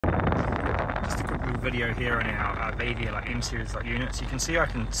video here on our VD like M series like units, you can see I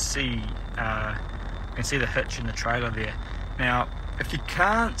can see the hitch in the trailer there. Now if you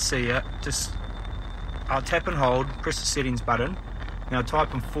can't see it, just I'll tap and hold, press the settings button. Now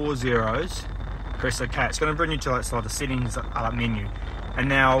type in 4 zeros, press OK. It's going to bring you to like the settings menu. And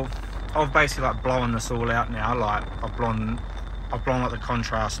now I've basically like blown this all out now. Like I've blown like the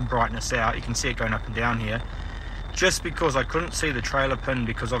contrast and brightness out. You can see it going up and down here. Just because I couldn't see the trailer pin,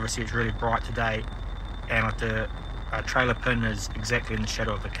 because obviously it's really bright today, and like the trailer pin is exactly in the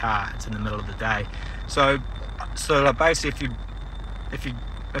shadow of the car. It's in the middle of the day. So like basically if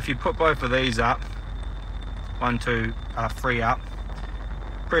you put both of these up, 1, 2, 3 up,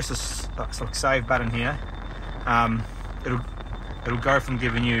 press this save button here, it'll go from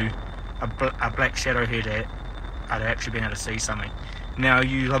giving you a black shadow here to actually being able to see something. Now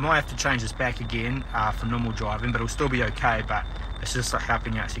I might have to change this back again for normal driving, but it'll still be okay. But it's just like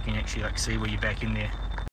helping out so you can actually like see where you're back in there.